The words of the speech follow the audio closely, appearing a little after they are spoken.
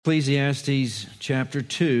Ecclesiastes chapter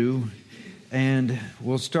 2, and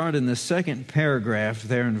we'll start in the second paragraph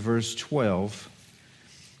there in verse 12,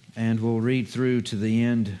 and we'll read through to the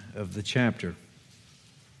end of the chapter.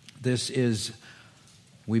 This is,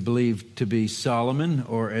 we believe, to be Solomon,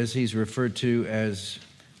 or as he's referred to as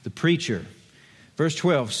the preacher. Verse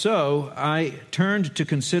 12, "So I turned to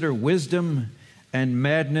consider wisdom and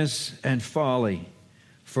madness and folly.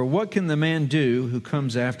 For what can the man do who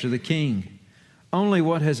comes after the king? Only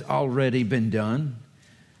what has already been done.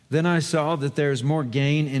 Then I saw that there is more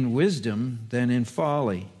gain in wisdom than in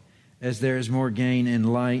folly, as there is more gain in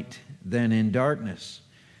light than in darkness.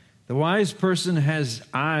 The wise person has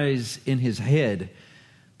eyes in his head,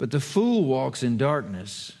 but the fool walks in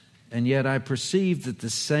darkness. And yet I perceive that the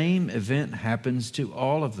same event happens to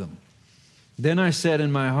all of them. Then I said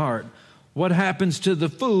in my heart, what happens to the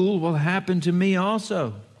fool will happen to me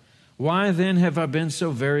also. Why then have I been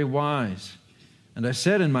so very wise? And I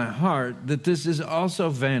said in my heart that this is also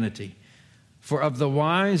vanity. For of the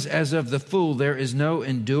wise as of the fool there is no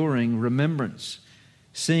enduring remembrance,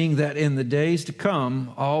 seeing that in the days to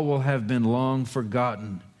come all will have been long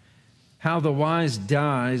forgotten. How the wise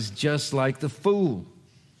dies just like the fool.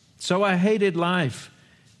 So I hated life,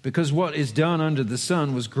 because what is done under the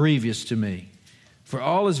sun was grievous to me. For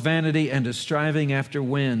all is vanity and a striving after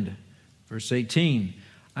wind." Verse 18,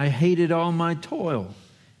 "I hated all my toil,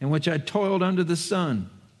 in which I toiled under the sun,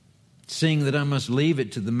 seeing that I must leave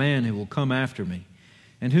it to the man who will come after me.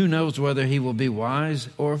 And who knows whether he will be wise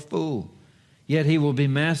or a fool? Yet he will be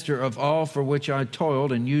master of all for which I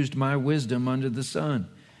toiled and used my wisdom under the sun.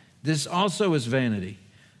 This also is vanity.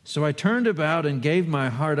 So I turned about and gave my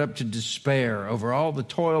heart up to despair over all the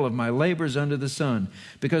toil of my labors under the sun,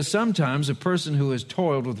 because sometimes a person who has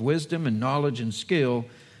toiled with wisdom and knowledge and skill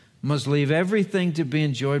must leave everything to be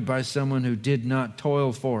enjoyed by someone who did not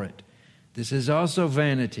toil for it. This is also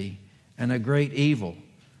vanity and a great evil.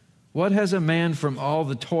 What has a man from all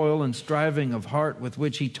the toil and striving of heart with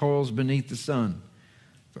which he toils beneath the sun?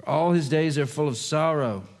 For all his days are full of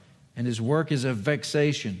sorrow, and his work is of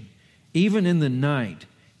vexation. Even in the night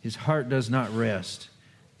his heart does not rest.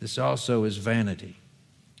 This also is vanity."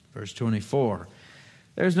 Verse 24,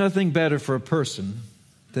 "There's nothing better for a person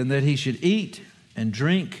than that he should eat and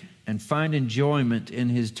drink and find enjoyment in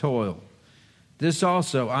his toil. This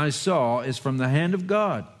also I saw is from the hand of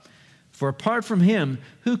God. For apart from him,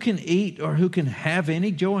 who can eat or who can have any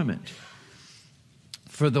enjoyment?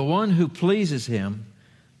 For the one who pleases him,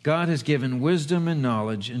 God has given wisdom and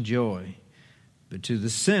knowledge and joy. But to the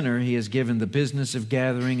sinner he has given the business of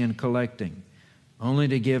gathering and collecting, only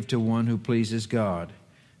to give to one who pleases God.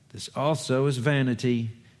 This also is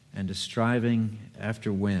vanity and a striving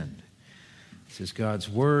after wind." This is God's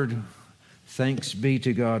word. Thanks be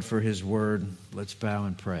to God for his word. Let's bow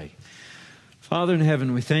and pray. Father in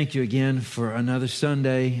heaven, we thank you again for another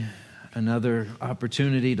Sunday, another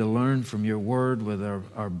opportunity to learn from your word with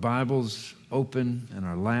our Bibles open and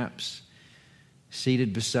our laps,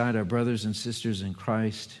 seated beside our brothers and sisters in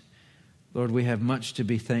Christ. Lord, we have much to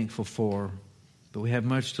be thankful for, but we have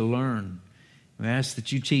much to learn. We ask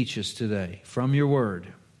that you teach us today from your word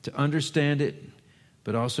to understand it,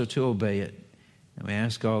 but also to obey it. And we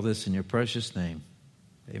ask all this in your precious name.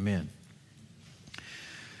 Amen.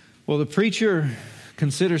 Well, the preacher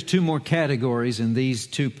considers two more categories in these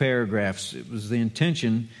two paragraphs. It was the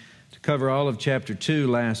intention to cover all of chapter 2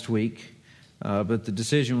 last week, but the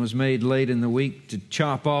decision was made late in the week to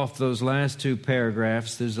chop off those last two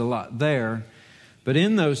paragraphs. There's a lot there. But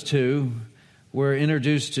in those two, we're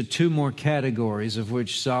introduced to two more categories of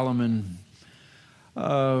which Solomon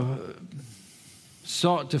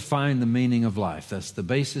sought to find the meaning of life. That's the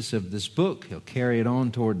basis of this book. He'll carry it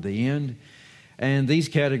on toward the end. And these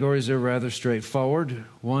categories are rather straightforward.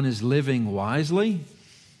 One is living wisely.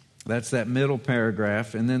 That's that middle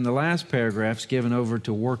paragraph. And then the last paragraph's given over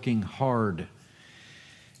to working hard.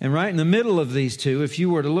 And right in the middle of these two, if you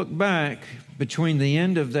were to look back between the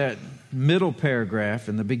end of that middle paragraph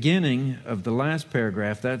and the beginning of the last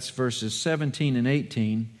paragraph, that's verses 17 and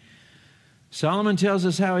 18, Solomon tells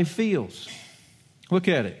us how he feels. Look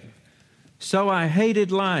at it. "So I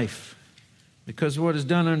hated life, because what is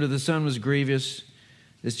done under the sun was grievous.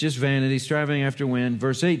 It's just vanity, striving after wind."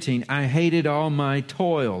 Verse 18, "I hated all my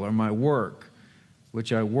toil," or my work,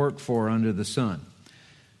 "which I work for under the sun."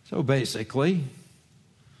 So basically,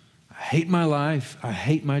 I hate my life, I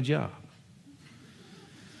hate my job.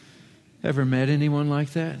 Ever met anyone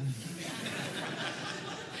like that?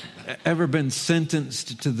 Ever been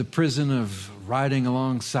sentenced to the prison of riding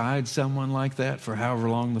alongside someone like that for however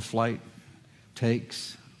long the flight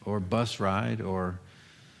takes, or bus ride, or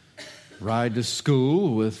ride to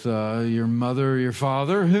school with your mother or your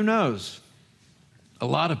father. Who knows? A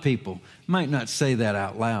lot of people might not say that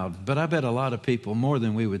out loud, but I bet a lot of people, more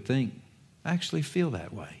than we would think, actually feel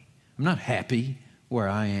that way. I'm not happy where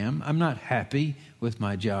I am. I'm not happy with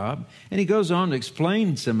my job. And he goes on to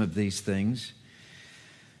explain some of these things.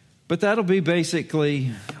 But that'll be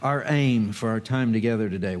basically our aim for our time together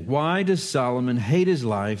today. Why does Solomon hate his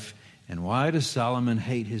life, and why does Solomon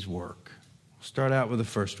hate his work? We'll start out with the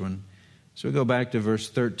first one. So we go back to verse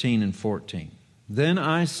 13 and 14. Then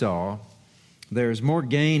I saw there is more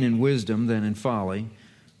gain in wisdom than in folly,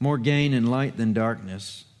 more gain in light than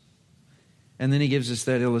darkness. And then he gives us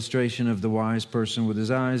that illustration of the wise person with his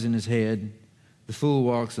eyes in his head. The fool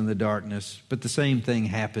walks in the darkness, but the same thing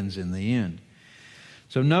happens in the end.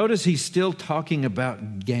 So notice he's still talking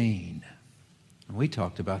about gain. And we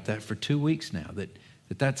talked about that for 2 weeks now,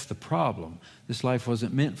 that's the problem. This life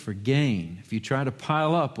wasn't meant for gain. If you try to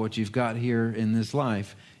pile up what you've got here in this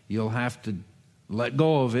life, you'll have to let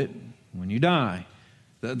go of it when you die.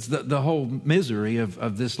 That's the whole misery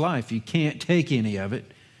of this life. You can't take any of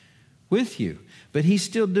it with you. But he's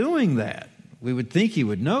still doing that. We would think he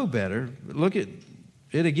would know better. But look at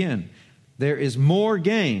it again. There is more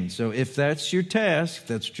gain. So if that's your task,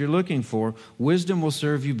 that's what you're looking for, wisdom will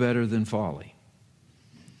serve you better than folly.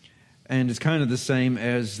 And it's kind of the same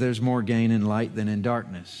as there's more gain in light than in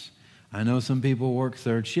darkness. I know some people work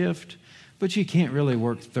third shift, but you can't really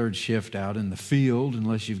work third shift out in the field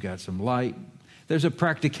unless you've got some light. There's a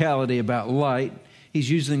practicality about light. He's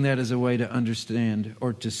using that as a way to understand,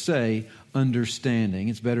 or to say understanding.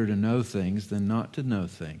 It's better to know things than not to know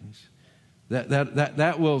things.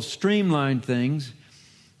 That will streamline things.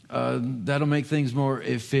 That'll make things more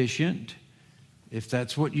efficient if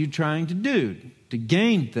that's what you're trying to do, to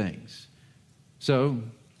gain things. So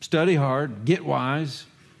study hard, get wise,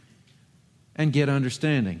 and get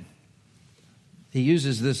understanding. He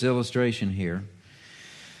uses this illustration here.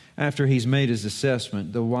 After he's made his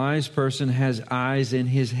assessment, the wise person has eyes in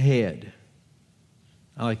his head.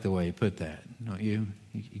 I like the way he put that, don't you?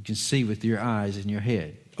 You can see with your eyes in your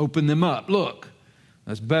head. Open them up. Look.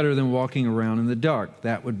 That's better than walking around in the dark.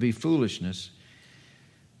 That would be foolishness.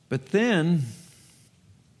 But then,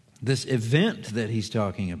 this event that he's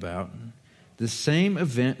talking about, the same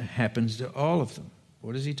event happens to all of them.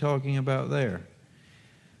 What is he talking about there?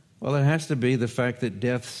 Well, it has to be the fact that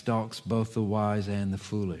death stalks both the wise and the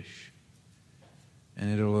foolish.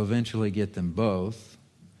 And it'll eventually get them both.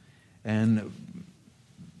 And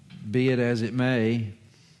be it as it may,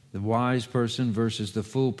 the wise person versus the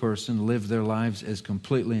fool person live their lives as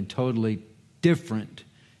completely and totally different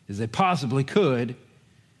as they possibly could.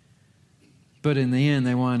 But in the end,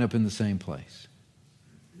 they wind up in the same place.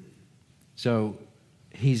 So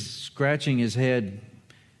he's scratching his head.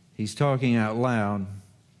 He's talking out loud.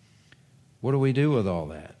 What do we do with all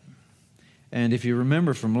that? And if you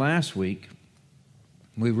remember from last week,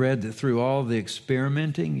 we read that through all the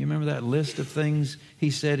experimenting, you remember that list of things? He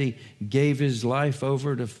said he gave his life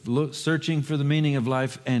over to searching for the meaning of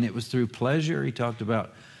life, and it was through pleasure. He talked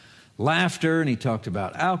about laughter, and he talked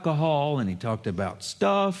about alcohol, and he talked about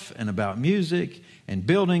stuff, and about music, and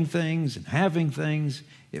building things, and having things.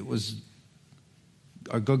 It was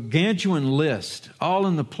a gargantuan list, all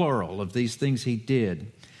in the plural, of these things he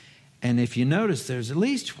did. And if you notice, there's at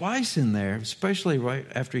least twice in there, especially right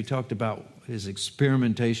after he talked about his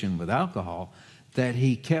experimentation with alcohol, that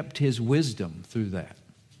he kept his wisdom through that.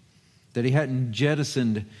 That he hadn't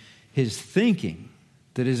jettisoned his thinking.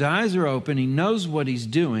 That his eyes are open. He knows what he's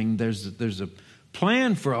doing. There's a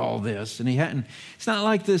plan for all this. And he hadn't, it's not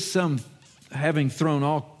like this having thrown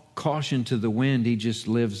all caution to the wind, he just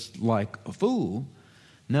lives like a fool.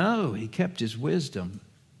 No, he kept his wisdom.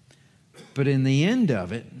 But in the end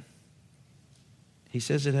of it, he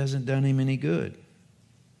says it hasn't done him any good.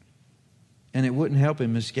 And it wouldn't help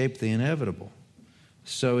him escape the inevitable.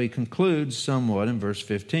 So he concludes somewhat in verse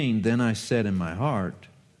 15, then I said in my heart,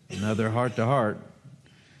 another heart to heart,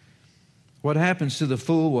 what happens to the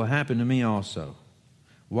fool will happen to me also.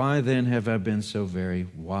 Why then have I been so very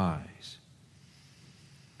wise?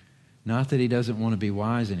 Not that he doesn't want to be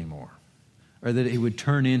wise anymore, or that he would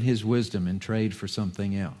turn in his wisdom and trade for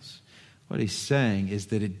something else. What he's saying is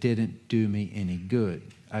that it didn't do me any good.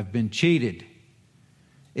 I've been cheated.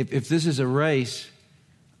 If this is a race,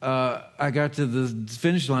 I got to the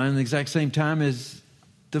finish line at the exact same time as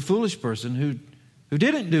the foolish person who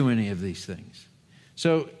didn't do any of these things.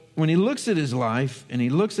 So when he looks at his life and he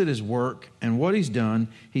looks at his work and what he's done,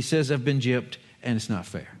 he says, I've been gypped and it's not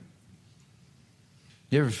fair.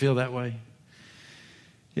 You ever feel that way?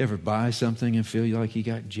 You ever buy something and feel like you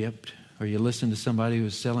got gypped? Or you listen to somebody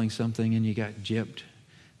who's selling something and you got gypped?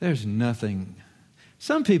 There's nothing.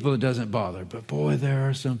 Some people it doesn't bother, but boy, there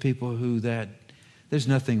are some people who there's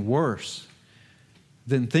nothing worse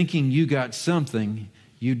than thinking you got something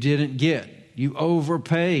you didn't get. You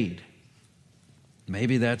overpaid.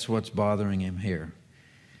 Maybe that's what's bothering him here.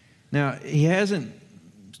 Now, he hasn't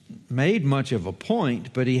made much of a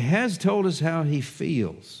point, but he has told us how he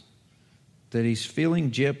feels. That he's feeling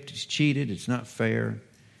gypped, he's cheated, it's not fair.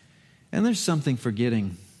 And there's something for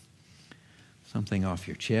getting something off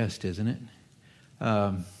your chest, isn't it?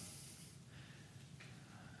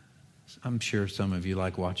 I'm sure some of you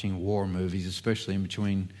like watching war movies, especially in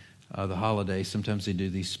between the holidays. Sometimes they do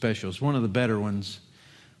these specials. One of the better ones,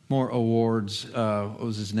 more awards, what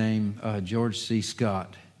was his name? George C.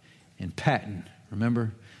 Scott in Patton,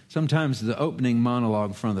 remember? Sometimes the opening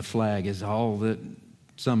monologue in front of the flag is all that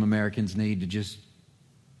some Americans need to just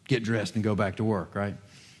get dressed and go back to work, right? And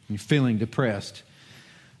you're feeling depressed.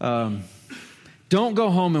 Don't go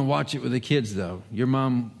home and watch it with the kids, though. Your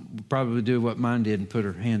mom would probably do what mine did and put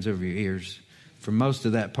her hands over your ears for most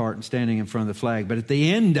of that part and standing in front of the flag. But at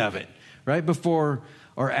the end of it, right before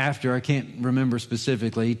or after, I can't remember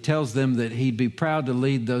specifically, he tells them that he'd be proud to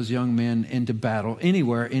lead those young men into battle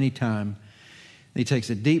anywhere, anytime. He takes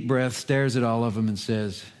a deep breath, stares at all of them and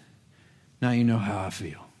says, "Now you know how I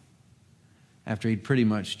feel." After he'd pretty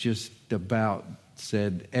much just about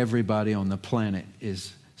said everybody on the planet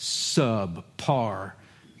is subpar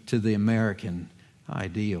to the American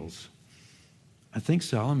ideals. I think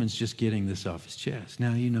Solomon's just getting this off his chest.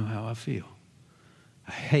 Now you know how I feel.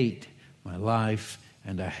 I hate my life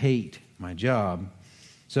and I hate my job.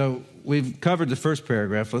 So we've covered the first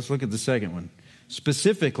paragraph. Let's look at the second one.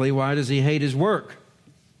 Specifically, why does he hate his work?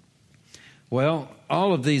 Well,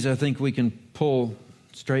 all of these I think we can pull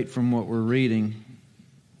straight from what we're reading.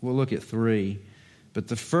 We'll look at 3. But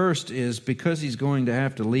the first is because he's going to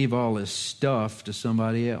have to leave all his stuff to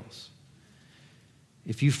somebody else.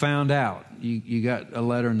 If you found out, you got a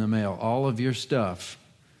letter in the mail, all of your stuff.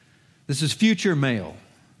 This is future mail.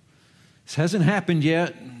 This hasn't happened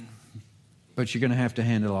yet, but you're going to have to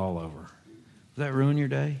hand it all over. Does that ruin your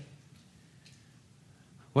day?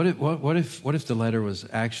 What if the letter was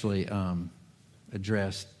actually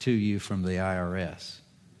addressed to you from the IRS?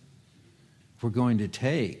 We're going to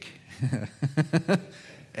take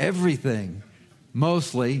everything,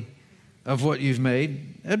 mostly, of what you've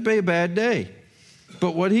made. That'd be a bad day.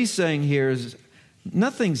 But what he's saying here is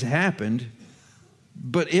nothing's happened,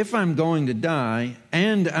 but if I'm going to die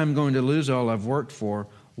and I'm going to lose all I've worked for,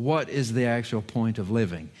 what is the actual point of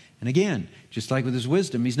living? And again, just like with his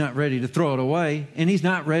wisdom, he's not ready to throw it away, and he's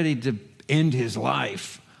not ready to end his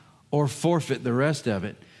life or forfeit the rest of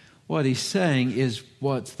it. What he's saying is,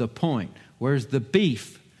 what's the point? Where's the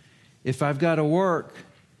beef? If I've got to work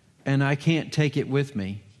and I can't take it with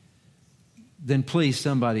me, then please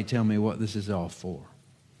somebody tell me what this is all for.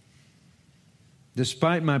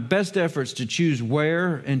 Despite my best efforts to choose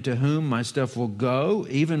where and to whom my stuff will go,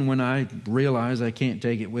 even when I realize I can't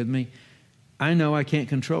take it with me, I know I can't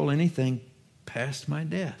control anything past my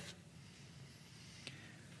death.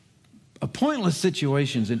 A pointless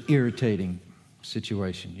situation is an irritating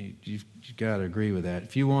situation. You've got to agree with that.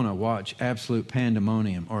 If you want to watch absolute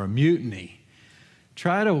pandemonium or a mutiny,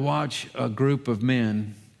 try to watch a group of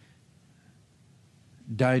men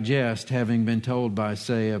digest having been told by,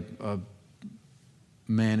 say, a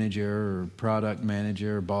manager or product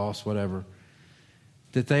manager or boss, whatever,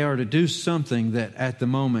 that they are to do something that at the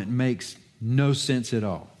moment makes no sense at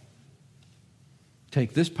all.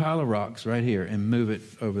 Take this pile of rocks right here and move it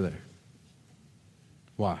over there.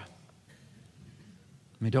 Why?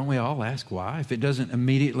 I mean, don't we all ask why? If it doesn't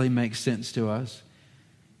immediately make sense to us.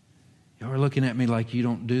 Y'all are looking at me like you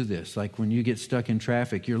don't do this. Like when you get stuck in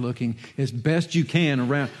traffic, you're looking as best you can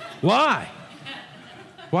around. Why?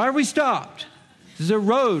 Why are we stopped? This is a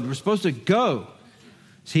road. We're supposed to go.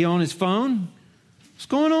 Is he on his phone? What's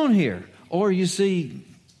going on here? Or you see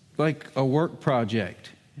like a work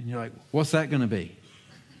project and you're like, what's that going to be?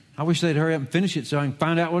 I wish they'd hurry up and finish it so I can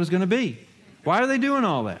find out what it's going to be. Why are they doing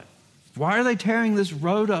all that? Why are they tearing this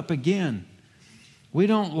road up again? We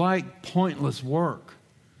don't like pointless work.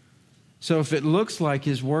 So if it looks like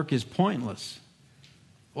his work is pointless,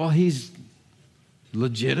 well, he's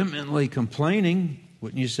legitimately complaining,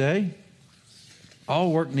 wouldn't you say?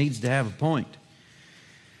 All work needs to have a point.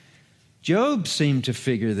 Job seemed to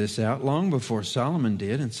figure this out long before Solomon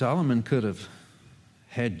did, and Solomon could have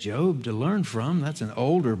had Job to learn from. That's an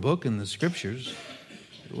older book in the Scriptures.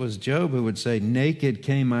 It was Job who would say, "Naked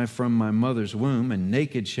came I from my mother's womb, and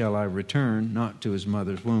naked shall I return," not to his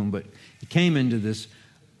mother's womb, but he came into this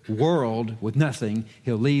world with nothing.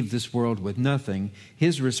 He'll leave this world with nothing.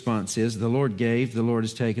 His response is, the Lord gave, the Lord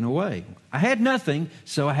has taken away. I had nothing,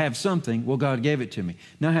 so I have something. Well, God gave it to me.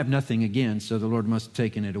 Now I have nothing again, so the Lord must have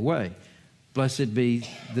taken it away. Blessed be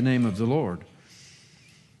the name of the Lord.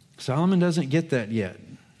 Solomon doesn't get that yet.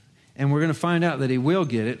 And we're going to find out that he will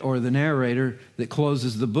get it, or the narrator that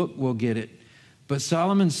closes the book will get it. But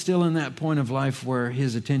Solomon's still in that point of life where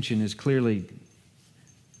his attention is clearly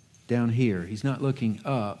down here. He's not looking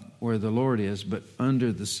up where the Lord is, but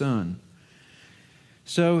under the sun.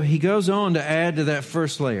 So he goes on to add to that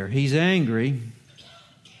first layer. He's angry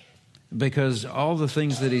because all the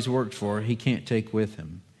things that he's worked for, he can't take with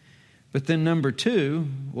him. But then number 2,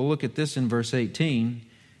 we'll look at this in verse 18.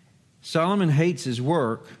 Solomon hates his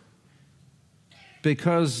work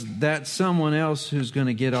because that someone else who's going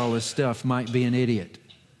to get all his stuff might be an idiot.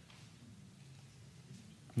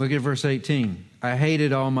 Look at verse 18. I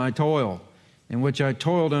hated all my toil, in which I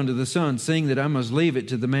toiled under the sun, seeing that I must leave it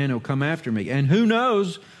to the man who will come after me. And who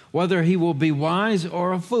knows whether he will be wise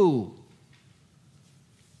or a fool.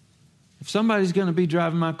 If somebody's going to be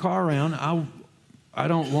driving my car around, I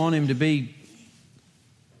don't want him to be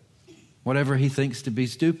whatever he thinks to be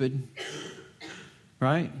stupid.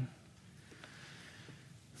 Right?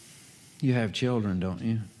 You have children, don't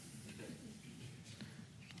you?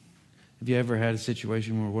 Have you ever had a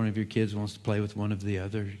situation where one of your kids wants to play with one of the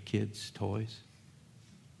other kids' toys?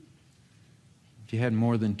 If you had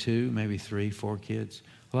more than 2, maybe 3, 4 kids,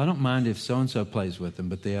 well, I don't mind if so-and-so plays with them,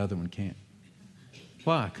 but the other one can't.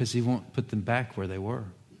 Why? Because he won't put them back where they were,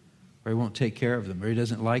 or he won't take care of them, or he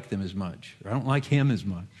doesn't like them as much, or I don't like him as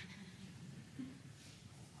much.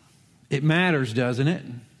 It matters, doesn't it?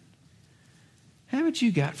 Haven't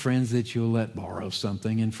you got friends that you'll let borrow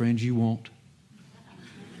something and friends you won't?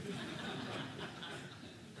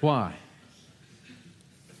 Why?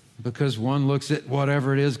 Because one looks at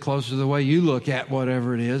whatever it is closer to the way you look at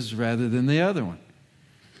whatever it is rather than the other one.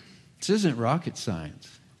 This isn't rocket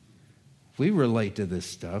science. We relate to this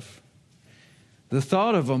stuff. The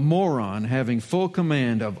thought of a moron having full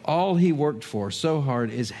command of all he worked for so hard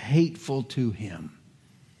is hateful to him.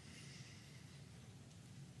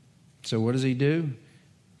 So what does he do?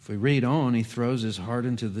 If we read on, he throws his heart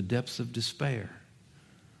into the depths of despair,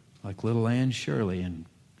 like little Anne Shirley in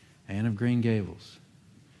Anne of Green Gables.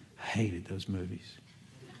 I hated those movies.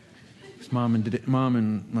 Mom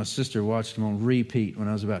and my sister watched them on repeat when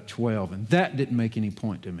I was about 12, and that didn't make any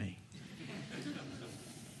point to me.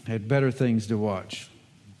 I had better things to watch.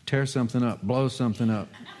 Tear something up, blow something up,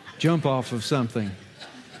 jump off of something,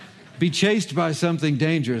 be chased by something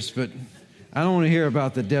dangerous, but I don't want to hear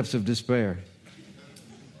about the depths of despair.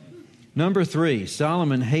 Number 3,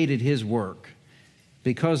 Solomon hated his work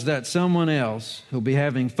because that someone else who'll be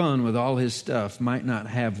having fun with all his stuff might not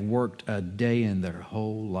have worked a day in their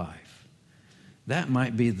whole life. That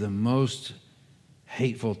might be the most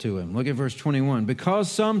hateful to him. Look at verse 21.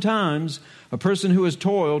 Because sometimes a person who has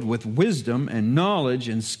toiled with wisdom and knowledge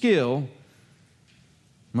and skill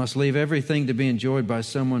must leave everything to be enjoyed by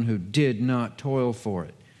someone who did not toil for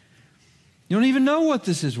it. You don't even know what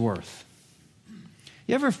this is worth.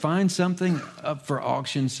 You ever find something up for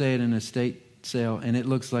auction, say at an estate sale, and it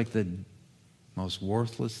looks like the most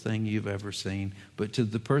worthless thing you've ever seen, but to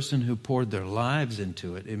the person who poured their lives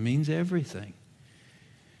into it, it means everything.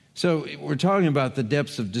 So we're talking about the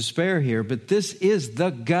depths of despair here, but this is the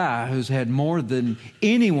guy who's had more than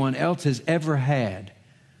anyone else has ever had.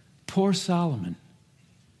 Poor Solomon.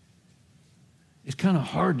 It's kind of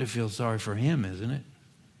hard to feel sorry for him, isn't it?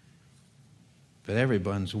 But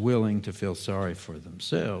everyone's willing to feel sorry for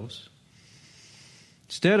themselves.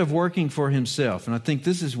 Instead of working for himself, and I think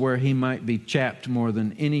this is where he might be chapped more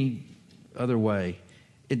than any other way,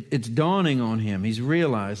 it's dawning on him. He's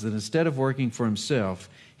realized that instead of working for himself,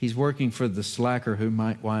 he's working for the slacker who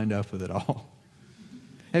might wind up with it all.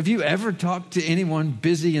 Have you ever talked to anyone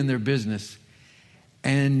busy in their business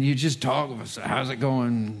and you just talk, how's it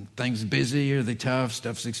going? Things busy? Are they tough?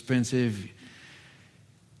 Stuff's expensive?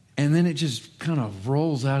 And then it just kind of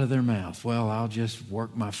rolls out of their mouth. Well, I'll just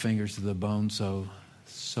work my fingers to the bone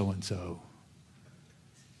so-and-so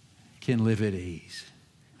can live at ease.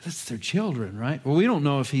 That's their children, right? Well, we don't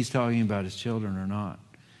know if he's talking about his children or not.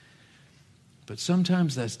 But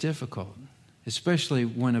sometimes that's difficult, especially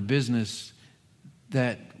when a business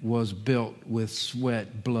that was built with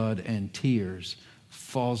sweat, blood, and tears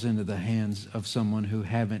falls into the hands of someone who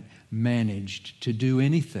haven't managed to do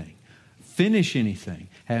anything, finish anything,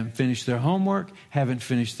 haven't finished their homework, haven't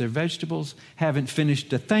finished their vegetables, haven't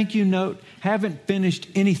finished a thank you note, haven't finished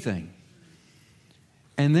anything.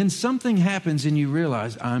 And then something happens and you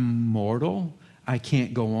realize, I'm mortal, I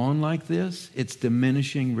can't go on like this. It's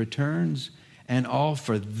diminishing returns. And all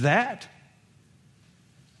for that?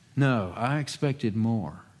 No, I expected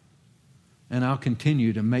more. And I'll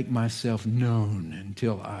continue to make myself known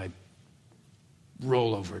until I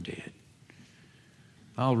roll over dead.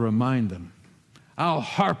 I'll remind them. I'll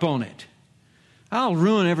harp on it. I'll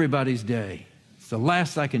ruin everybody's day. It's the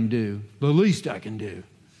last I can do, the least I can do.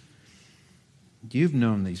 You've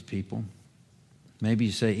known these people. Maybe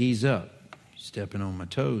you say, ease up. You're stepping on my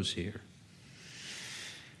toes here.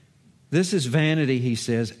 This is vanity, he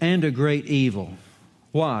says, and a great evil.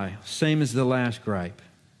 Why? Same as the last gripe.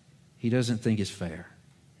 He doesn't think it's fair.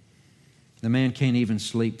 The man can't even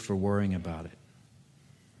sleep for worrying about it.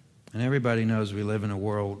 And everybody knows we live in a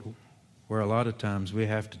world where a lot of times we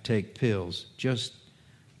have to take pills just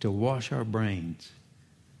to wash our brains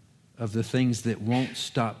of the things that won't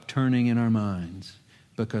stop turning in our minds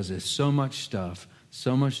because there's so much stuff,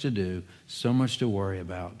 so much to do, so much to worry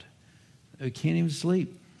about. We can't even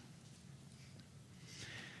sleep.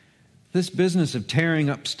 This business of tearing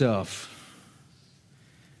up stuff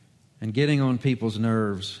and getting on people's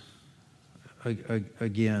nerves,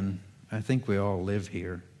 again, I think we all live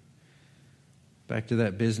here. Back to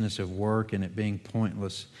that business of work and it being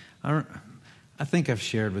pointless. I think I've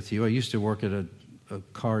shared with you, I used to work at a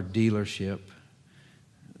car dealership.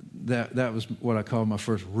 That was what I called my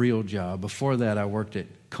first real job. Before that, I worked at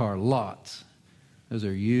car lots. Those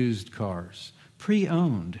are used cars,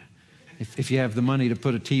 pre-owned. If you have the money to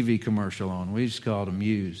put a TV commercial on, we just called them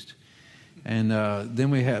used. And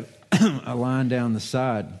then we had a line down the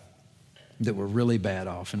side that were really bad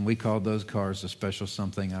off, and we called those cars a special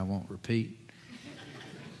something I won't repeat.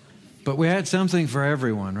 But we had something for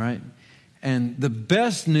everyone, right? And the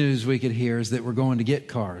best news we could hear is that we're going to get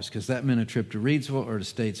cars, because that meant a trip to Reidsville or to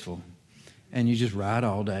Statesville. And you just ride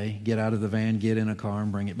all day, get out of the van, get in a car,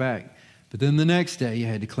 and bring it back. But then the next day, you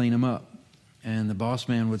had to clean them up. And the boss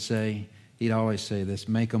man would say, he'd always say this,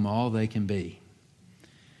 make them all they can be.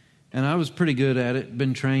 And I was pretty good at it,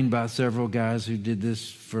 been trained by several guys who did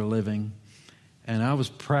this for a living. And I was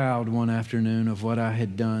proud one afternoon of what I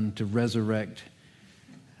had done to resurrect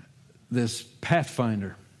this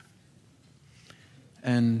Pathfinder.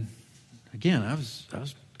 And again, I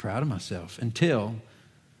was proud of myself until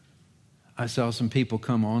I saw some people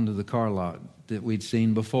come onto the car lot that we'd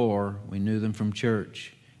seen before. We knew them from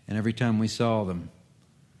church. And every time we saw them,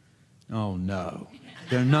 oh no,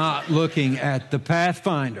 they're not looking at the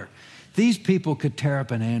Pathfinder. These people could tear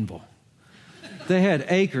up an anvil. They had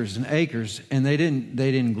acres and acres, and they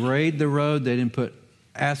didn't grade the road. They didn't put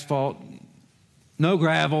asphalt, no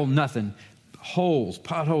gravel, nothing. Holes,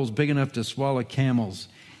 potholes big enough to swallow camels.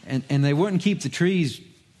 And they wouldn't keep the trees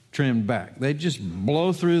trimmed back. They'd just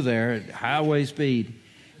blow through there at highway speed.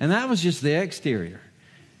 And that was just the exterior.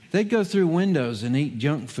 They'd go through windows and eat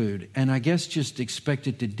junk food, and I guess just expect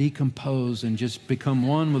it to decompose and just become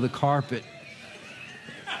one with the carpet.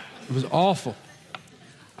 It was awful.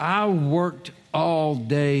 I worked all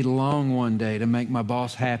day long one day to make my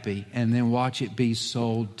boss happy and then watch it be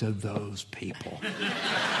sold to those people.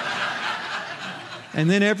 And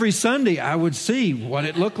then every Sunday I would see what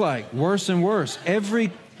it looked like, worse and worse.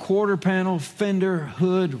 Every quarter panel, fender,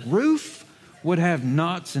 hood, roof would have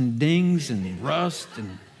knots and dings and rust,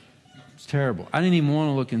 and it's terrible. I didn't even want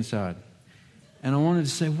to look inside. And I wanted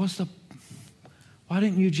to say, why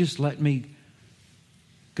didn't you just let me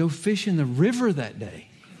go fish in the river that day?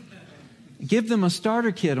 Give them a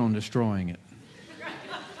starter kit on destroying it.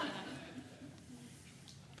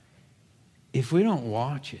 If we don't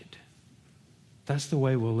watch it, that's the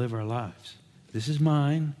way we'll live our lives. This is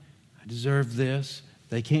mine. I deserve this.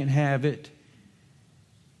 They can't have it.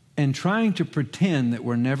 And trying to pretend that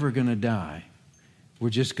we're never going to die, we're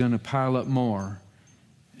just going to pile up more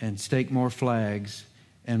and stake more flags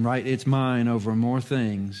and write it's mine over more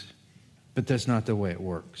things, but that's not the way it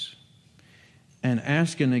works. And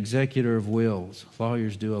ask an executor of wills.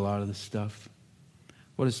 Lawyers do a lot of this stuff.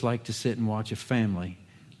 What it's like to sit and watch a family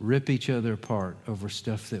rip each other apart over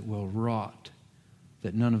stuff that will rot,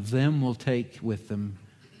 that none of them will take with them.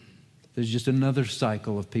 There's just another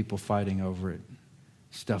cycle of people fighting over it.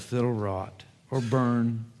 Stuff that'll rot or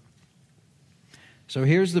burn. So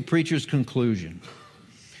here's the preacher's conclusion.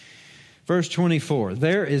 Verse 24,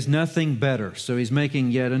 there is nothing better. So he's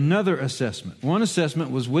making yet another assessment. One assessment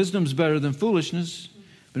was wisdom's better than foolishness.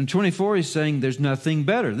 But in 24, he's saying there's nothing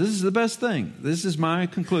better. This is the best thing. This is my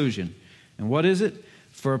conclusion. And what is it?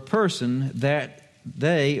 For a person that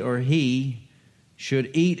they or he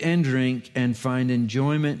should eat and drink and find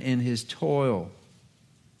enjoyment in his toil.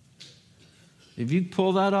 If you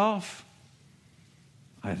pull that off,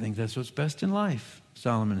 I think that's what's best in life,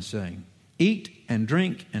 Solomon is saying. Eat and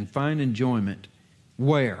drink and find enjoyment.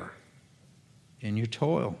 Where? In your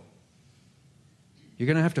toil. You're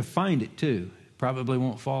going to have to find it too. It probably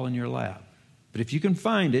won't fall in your lap. But if you can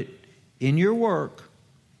find it in your work,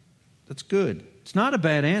 that's good. It's not a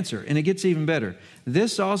bad answer, and it gets even better.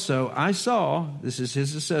 This also, I saw, this is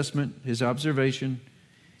his assessment, his observation,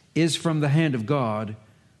 is from the hand of God.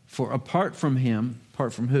 For apart from him,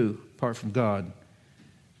 apart from who? Apart from God,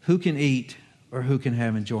 who can eat or who can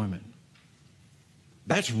have enjoyment?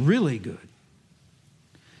 That's really good.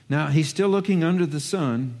 Now, he's still looking under the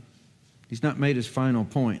sun. He's not made his final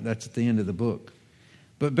point. That's at the end of the book.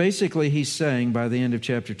 But basically, he's saying by the end of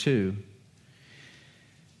chapter 2,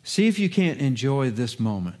 see if you can't enjoy this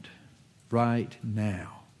moment right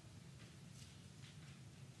now.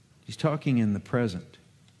 He's talking in the present.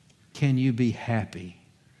 Can you be happy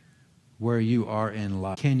where you are in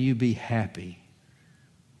life? Can you be happy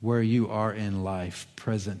where you are in life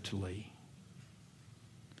presently?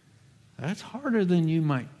 That's harder than you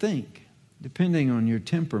might think, depending on your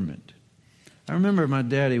temperament. I remember my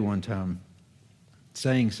daddy one time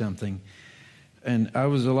saying something, and I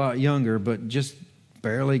was a lot younger, but just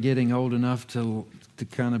barely getting old enough to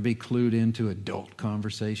kind of be clued into adult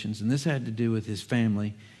conversations. And this had to do with his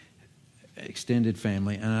family, extended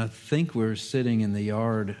family. And I think we're sitting in the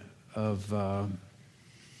yard of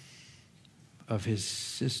his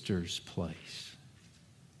sister's place.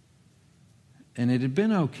 And it had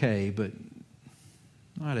been okay, but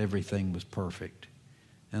not everything was perfect.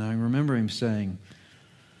 And I remember him saying,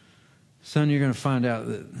 son, you're going to find out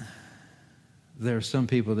that there are some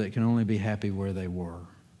people that can only be happy where they were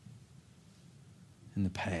in the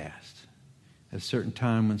past, at a certain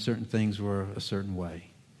time when certain things were a certain way.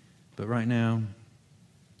 But right now,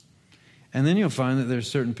 and then you'll find that there's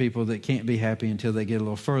certain people that can't be happy until they get a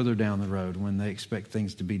little further down the road when they expect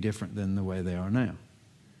things to be different than the way they are now.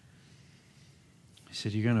 He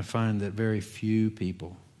said, you're going to find that very few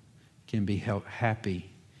people can be happy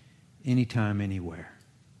anytime, anywhere,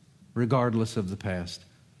 regardless of the past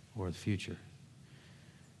or the future.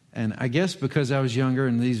 And I guess because I was younger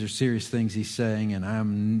and these are serious things he's saying and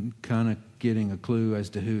I'm kind of getting a clue as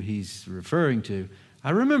to who he's referring to,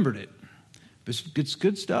 I remembered it. It's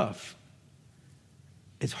good stuff.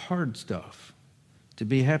 It's hard stuff to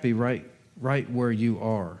be happy right where you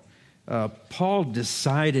are. Paul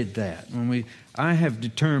decided that I have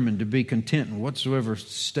determined to be content in whatsoever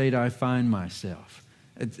state I find myself.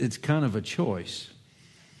 It's kind of a choice.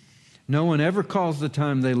 No one ever calls the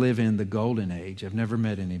time they live in the golden age. I've never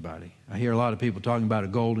met anybody. I hear a lot of people talking about a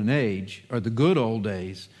golden age or the good old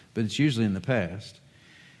days, but it's usually in the past.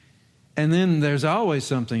 And then there's always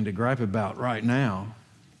something to gripe about right now.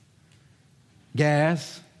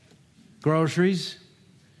 Gas, groceries,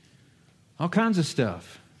 all kinds of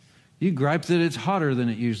stuff. You gripe that it's hotter than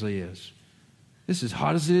it usually is. This is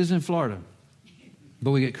hot as it is in Florida. But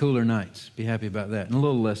we get cooler nights. Be happy about that. And a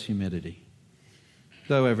little less humidity.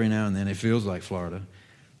 Though every now and then it feels like Florida.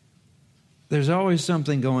 There's always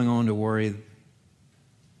something going on to worry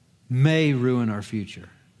may ruin our future.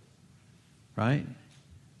 Right?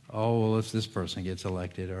 Oh, well, if this person gets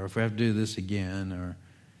elected, or if we have to do this again,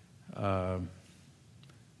 or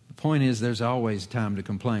the point is there's always time to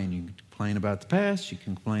complain. You can complain about the past, you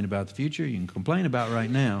can complain about the future, you can complain about right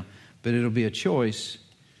now, but it'll be a choice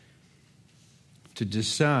to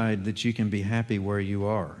decide that you can be happy where you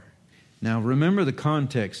are. Now, remember the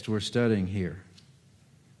context we're studying here.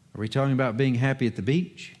 Are we talking about being happy at the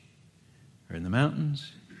beach or in the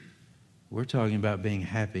mountains? We're talking about being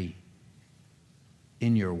happy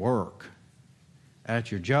in your work,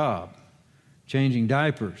 at your job, changing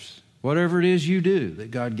diapers, whatever it is you do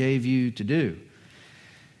that God gave you to do.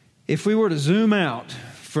 If we were to zoom out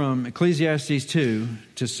from Ecclesiastes 2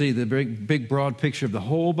 to see the big broad picture of the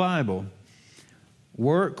whole Bible,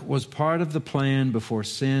 work was part of the plan before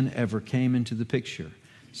sin ever came into the picture.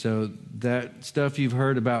 So that stuff you've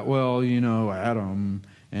heard about, well, you know, Adam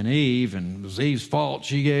and Eve, and it was Eve's fault.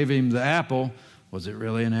 She gave him the apple. Was it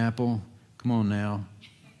really an apple? Come on now.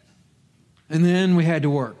 And then we had to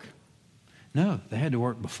work. No, they had to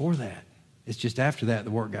work before that. It's just after that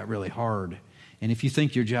the work got really hard. And if you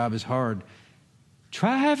think your job is hard,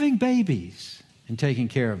 try having babies and taking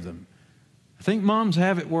care of them. I think moms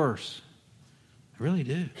have it worse. I really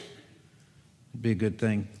do. It'd be a good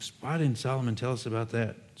thing. Why didn't Solomon tell us about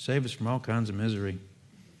that? Save us from all kinds of misery.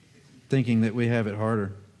 Thinking that we have it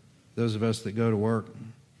harder. Those of us that go to work.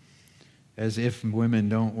 As if women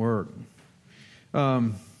don't work.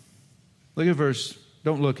 Look at verse.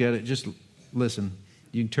 Don't look at it. Just listen.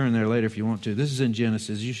 You can turn there later if you want to. This is in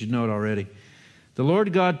Genesis. You should know it already. The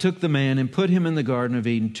Lord God took the man and put him in the Garden of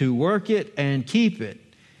Eden to work it and keep it.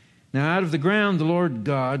 Now out of the ground the Lord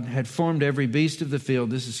God had formed every beast of the field,"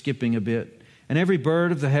 this is skipping a bit, "and every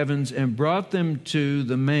bird of the heavens, and brought them to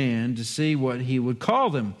the man to see what he would call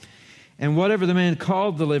them. And whatever the man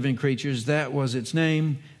called the living creatures, that was its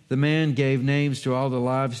name. The man gave names to all the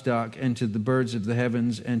livestock and to the birds of the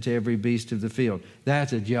heavens and to every beast of the field."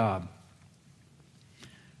 That's a job.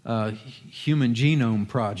 Human Genome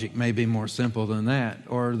Project may be more simple than that,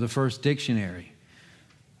 or the first dictionary.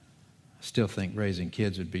 I still think raising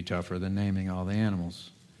kids would be tougher than naming all the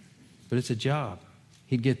animals. But it's a job.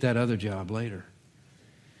 He'd get that other job later.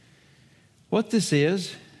 What this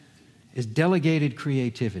is delegated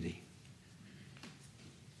creativity.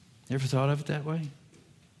 You ever thought of it that way?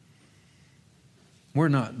 We're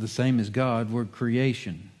not the same as God. We're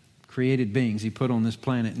creation, created beings He put on this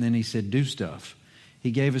planet, and then He said, do stuff.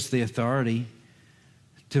 He gave us the authority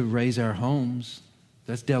to raise our homes.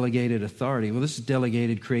 That's delegated authority. Well, this is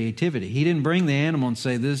delegated creativity. He didn't bring the animal and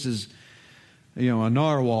say, this is, a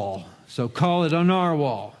narwhal, so call it a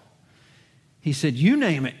narwhal. He said, you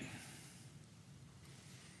name it.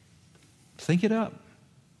 Think it up.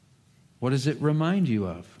 What does it remind you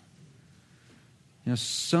of?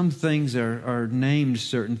 Some things are named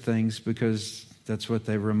certain things because that's what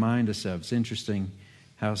they remind us of. It's interesting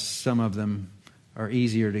how some of them are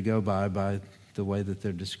easier to go by the way that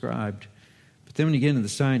they're described. But then when you get into the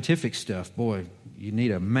scientific stuff, boy, you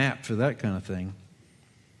need a map for that kind of thing.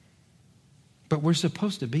 But we're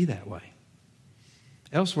supposed to be that way.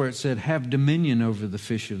 Elsewhere it said, have dominion over the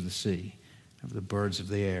fish of the sea, over the birds of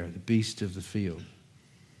the air, the beasts of the field.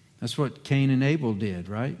 That's what Cain and Abel did,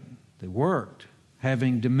 right? They worked,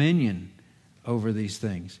 having dominion over these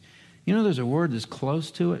things. There's a word that's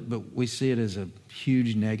close to it, but we see it as a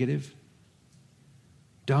huge negative.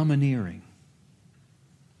 Domineering.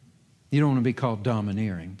 You don't want to be called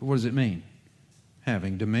domineering, but what does it mean?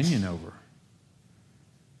 Having dominion over.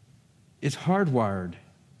 It's hardwired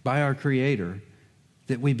by our Creator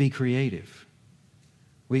that we be creative.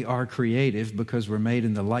 We are creative because we're made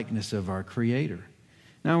in the likeness of our Creator.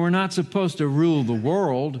 Now, we're not supposed to rule the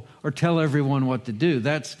world or tell everyone what to do.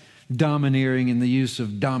 That's domineering in the use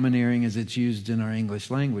of domineering as it's used in our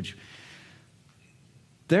English language.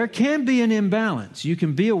 There can be an imbalance. You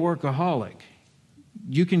can be a workaholic.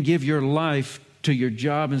 You can give your life to your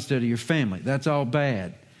job instead of your family. That's all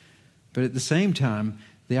bad. But at the same time,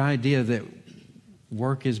 the idea that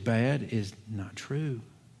work is bad is not true.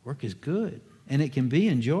 Work is good, and it can be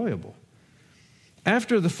enjoyable.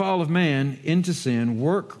 After the fall of man into sin,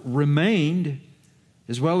 work remained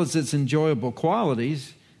as well as its enjoyable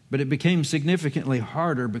qualities, but it became significantly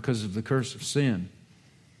harder because of the curse of sin.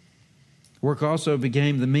 Work also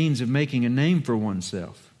became the means of making a name for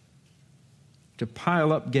oneself, to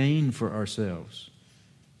pile up gain for ourselves.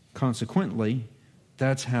 Consequently,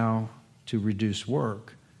 that's how to reduce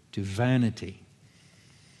work to vanity.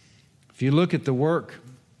 If you look at the work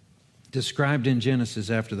described in Genesis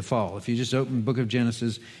after the fall, if you just open the book of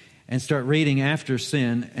Genesis and start reading after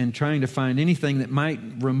sin and trying to find anything that might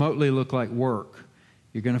remotely look like work,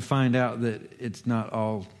 you're going to find out that it's not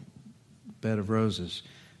all bed of roses.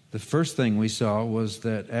 The first thing we saw was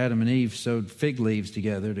that Adam and Eve sewed fig leaves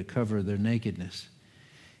together to cover their nakedness.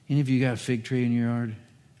 Any of you got a fig tree in your yard?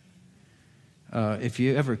 If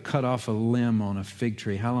you ever cut off a limb on a fig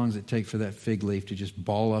tree, how long does it take for that fig leaf to just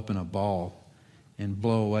ball up in a ball and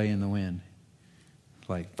blow away in the wind?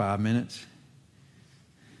 Like 5 minutes?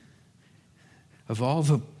 Of all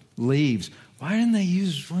the leaves, why didn't they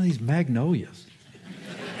use one of these magnolias?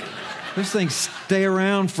 Those things stay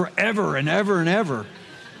around forever and ever and ever.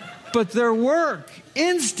 But their work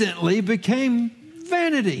instantly became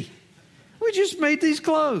vanity. We just made these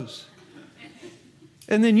clothes.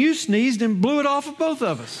 And then you sneezed and blew it off of both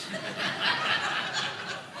of us.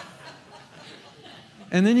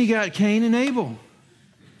 And then you got Cain and Abel.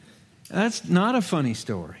 That's not a funny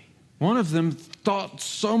story. One of them thought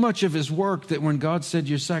so much of his work that when God said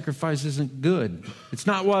your sacrifice isn't good, it's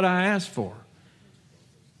not what I asked for,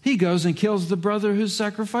 he goes and kills the brother whose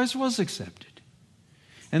sacrifice was accepted.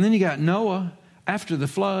 And then you got Noah. After the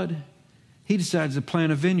flood, he decides to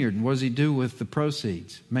plant a vineyard. And what does he do with the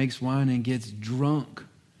proceeds? Makes wine and gets drunk.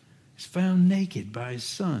 He's found naked by his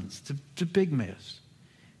sons. It's a big mess.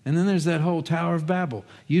 And then there's that whole Tower of Babel,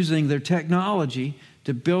 using their technology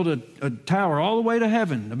to build a tower all the way to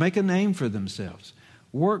heaven to make a name for themselves.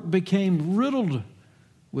 Work became riddled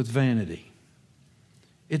with vanity.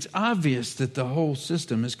 It's obvious that the whole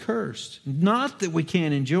system is cursed. Not that we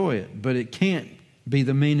can't enjoy it, but it can't be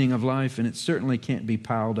the meaning of life, and it certainly can't be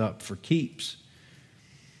piled up for keeps.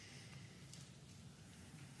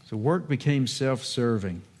 So work became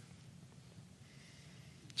self-serving.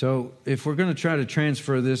 So if we're going to try to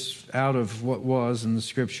transfer this out of what was in the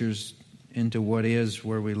Scriptures into what is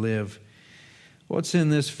where we live, what's in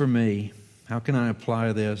this for me? How can I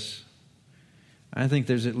apply this? I think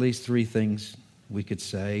there's at least 3 things we could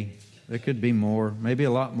say. There could be more, maybe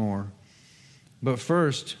a lot more. But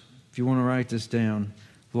first, if you want to write this down,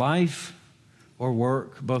 life or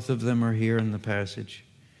work, both of them are here in the passage,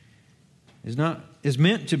 is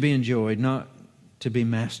meant to be enjoyed, not to be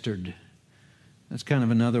mastered. That's kind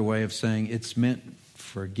of another way of saying it's meant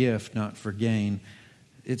for gift, not for gain.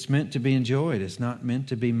 It's meant to be enjoyed. It's not meant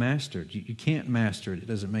to be mastered. You can't master it. It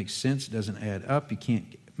doesn't make sense. It doesn't add up. You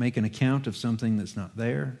can't make an account of something that's not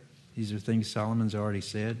there. These are things Solomon's already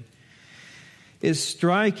said. It's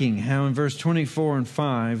striking how in verse 24 and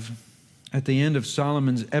 5, at the end of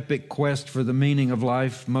Solomon's epic quest for the meaning of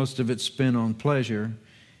life, most of it spent on pleasure,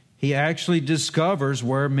 he actually discovers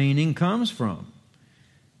where meaning comes from.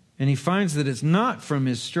 And he finds that it's not from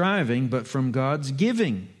his striving, but from God's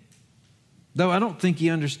giving. Though I don't think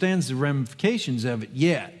he understands the ramifications of it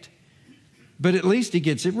yet. But at least he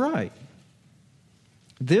gets it right.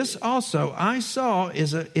 This also I saw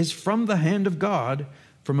is from the hand of God,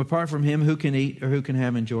 from apart from him who can eat or who can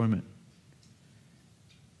have enjoyment.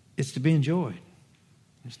 It's to be enjoyed.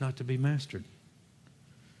 It's not to be mastered.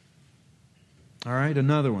 All right,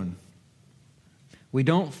 another one. We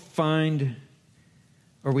don't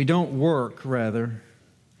work,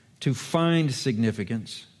 to find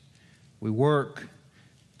significance. We work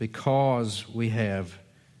because we have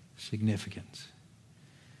significance.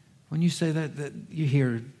 When you say that you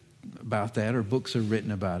hear about that, or books are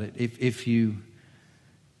written about it. If you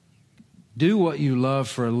do what you love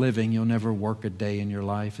for a living, you'll never work a day in your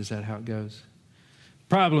life. Is that how it goes?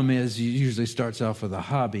 Problem is, it usually starts off with a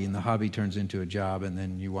hobby, and the hobby turns into a job, and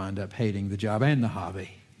then you wind up hating the job and the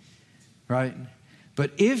hobby. Right?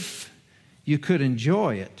 But if you could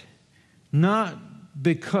enjoy it, not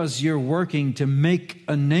because you're working to make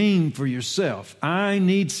a name for yourself. I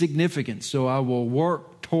need significance, so I will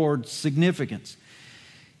work towards significance.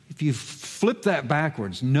 If you flip that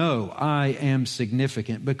backwards, no, I am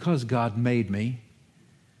significant because God made me,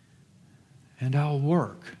 and I'll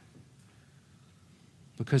work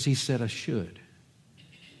because He said I should.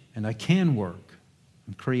 And I can work.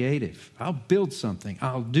 I'm creative. I'll build something.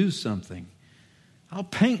 I'll do something. I'll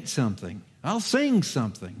paint something. I'll sing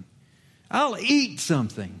something. I'll eat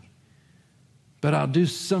something. But I'll do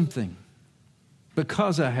something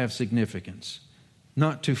because I have significance,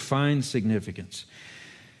 not to find significance.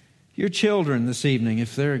 Your children this evening,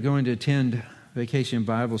 if they're going to attend Vacation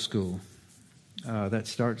Bible School, that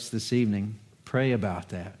starts this evening, pray about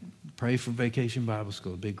that. Pray for Vacation Bible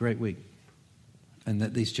School. It'll be a great week. And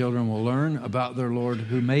that these children will learn about their Lord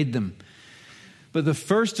who made them. But the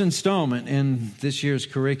first installment in this year's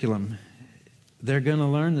curriculum, they're going to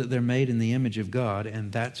learn that they're made in the image of God,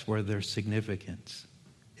 and that's where their significance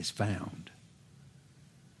is found.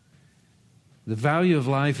 The value of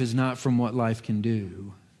life is not from what life can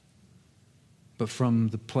do, but from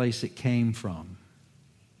the place it came from.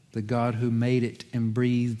 The God who made it and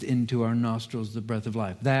breathed into our nostrils the breath of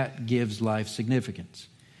life. That gives life significance.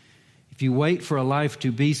 If you wait for a life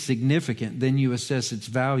to be significant, then you assess its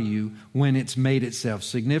value when it's made itself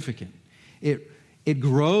significant. It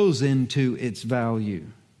grows into its value.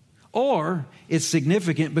 Or it's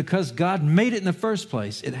significant because God made it in the first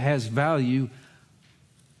place. It has value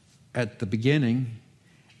at the beginning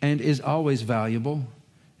and is always valuable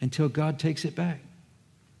until God takes it back.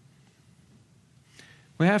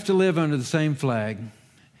 We have to live under the same flag,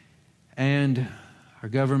 and our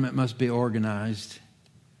government must be organized,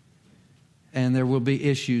 and there will be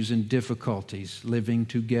issues and difficulties living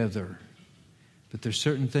together. But there's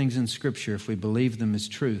certain things in Scripture, if we believe them as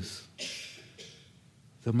truth,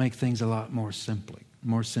 they'll make things a lot more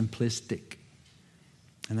simplistic.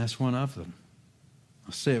 And that's one of them.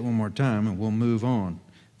 I'll say it one more time and we'll move on.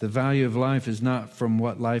 The value of life is not from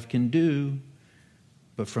what life can do,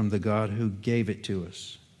 but from the God who gave it to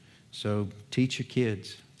us. So teach your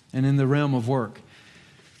kids. And in the realm of work,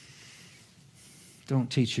 don't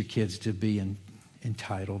teach your kids to be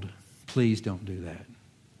entitled. Please don't do that.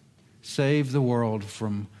 Save the world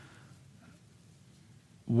from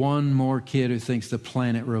one more kid who thinks the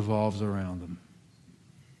planet revolves around them.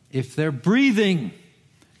 If they're breathing,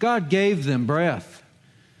 God gave them breath.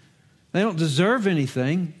 They don't deserve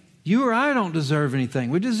anything. You or I don't deserve anything.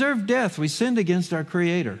 We deserve death. We sinned against our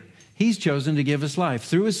Creator. He's chosen to give us life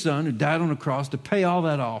through His Son who died on a cross to pay all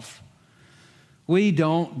that off. We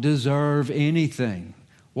don't deserve anything.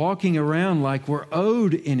 Walking around like we're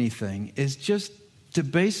owed anything is just to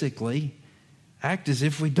basically act as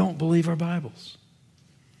if we don't believe our Bibles.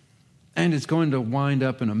 And it's going to wind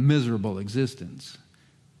up in a miserable existence,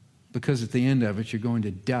 because at the end of it, you're going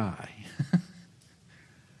to die.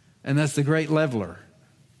 And that's the great leveler.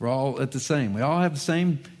 We're all at the same. We all have the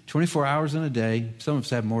same 24 hours in a day. Some of us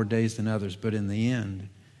have more days than others, but in the end,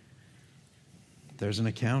 there's an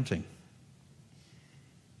accounting.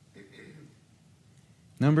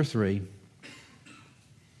 Number 3,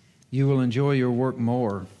 you will enjoy your work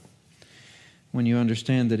more when you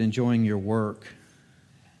understand that enjoying your work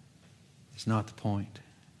is not the point.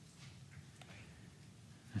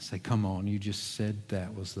 I say, come on, you just said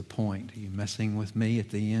that was the point. Are you messing with me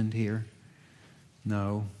at the end here?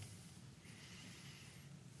 No.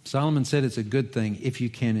 Solomon said it's a good thing if you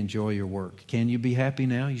can enjoy your work. Can you be happy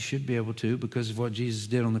now? You should be able to, because of what Jesus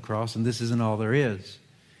did on the cross, and this isn't all there is.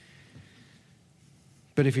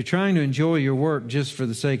 But if you're trying to enjoy your work just for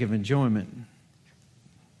the sake of enjoyment,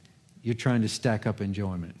 you're trying to stack up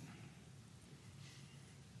enjoyment.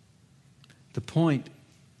 The point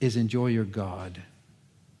is enjoy your God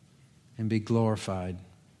and be glorified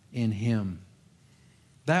in Him.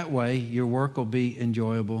 That way, your work will be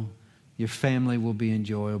enjoyable. Your family will be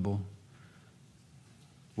enjoyable.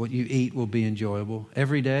 What you eat will be enjoyable.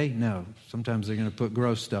 Every day? No. Sometimes they're going to put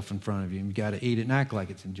gross stuff in front of you, and you've got to eat it and act like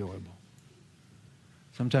it's enjoyable.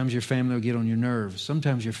 Sometimes your family will get on your nerves.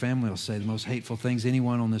 Sometimes your family will say the most hateful things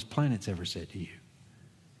anyone on this planet's ever said to you.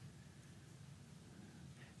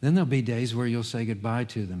 Then there'll be days where you'll say goodbye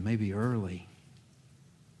to them, maybe early.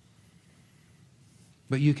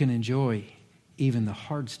 But you can enjoy even the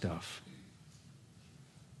hard stuff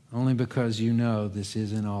only because you know this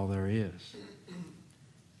isn't all there is.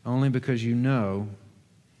 Only because you know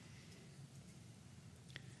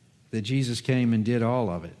that Jesus came and did all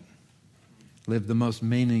of it. Lived the most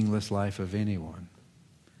meaningless life of anyone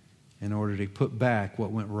in order to put back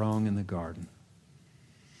what went wrong in the garden.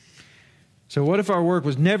 So what if our work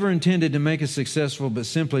was never intended to make us successful, but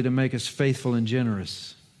simply to make us faithful and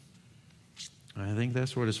generous? I think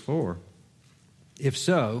that's what it's for. If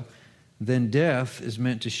so, then death is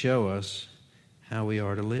meant to show us how we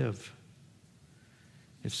are to live.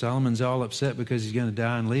 If Solomon's all upset because he's going to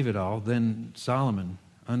die and leave it all, then Solomon,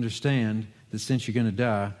 understand that since you're going to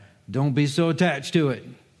die, don't be so attached to it.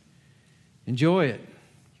 Enjoy it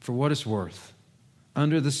for what it's worth,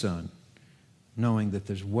 under the sun, knowing that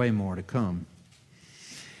there's way more to come.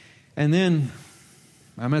 And then,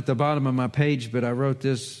 I'm at the bottom of my page, but I wrote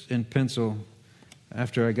this in pencil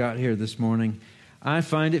after I got here this morning. I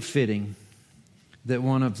find it fitting that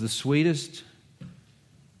one of the sweetest,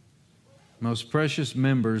 most precious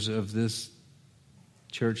members of this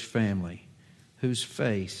church family, whose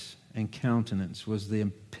face and countenance was the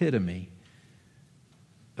epitome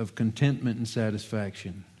of contentment and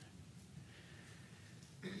satisfaction,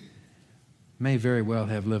 may very well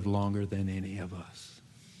have lived longer than any of us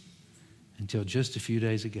until just a few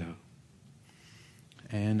days ago.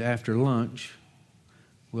 And after lunch,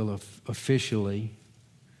 we'll officially,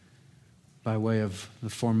 by way of the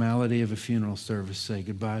formality of a funeral service, say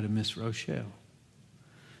goodbye to Miss Rochelle.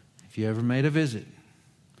 If you ever made a visit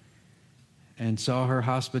and saw her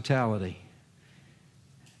hospitality,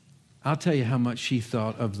 I'll tell you how much she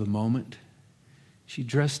thought of the moment. She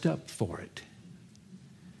dressed up for it,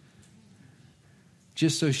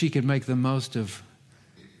 just so she could make the most of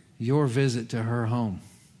your visit to her home.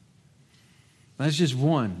 That's just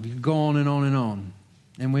one. We could go on and on and on,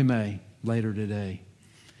 and we may later today.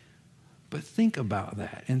 But think about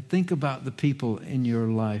that, and think about the people in your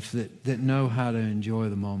life that know how to enjoy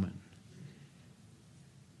the moment.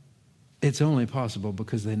 It's only possible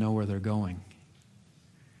because they know where they're going.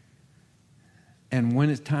 And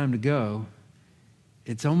when it's time to go,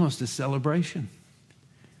 it's almost a celebration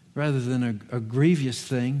rather than a grievous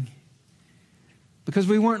thing, because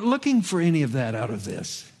we weren't looking for any of that out of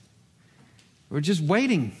this. We're just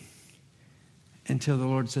waiting until the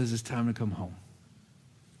Lord says it's time to come home.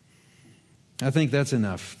 I think that's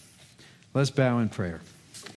enough. Let's bow in prayer.